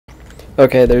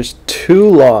Okay, there's two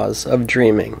laws of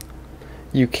dreaming.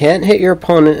 You can't hit your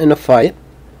opponent in a fight,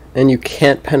 and you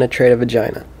can't penetrate a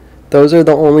vagina. Those are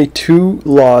the only two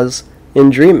laws in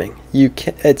dreaming.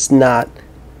 It's not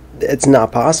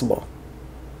possible.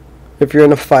 If you're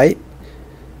in a fight,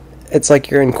 it's like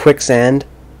you're in quicksand.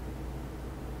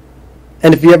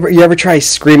 And if you ever try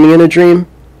screaming in a dream,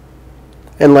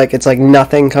 and like it's like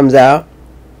nothing comes out.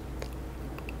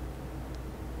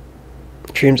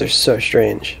 Dreams are so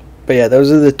strange. But yeah,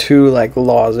 those are the two like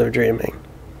laws of dreaming.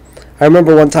 I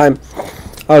remember one time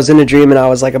I was in a dream and I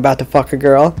was like about to fuck a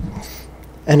girl,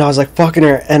 and I was like fucking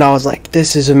her, and I was like,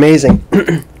 this is amazing.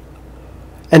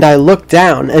 And I looked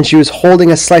down and she was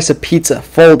holding a slice of pizza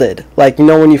folded, like, you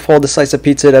know when you fold a slice of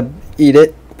pizza to eat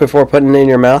it before putting it in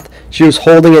your mouth? She was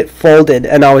holding it folded,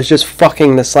 and I was just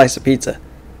fucking the slice of pizza.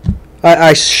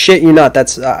 I shit you not,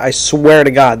 I swear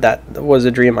to God that was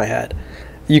a dream I had.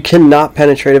 You cannot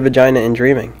penetrate a vagina in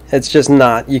dreaming. It's just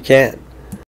not. You can't.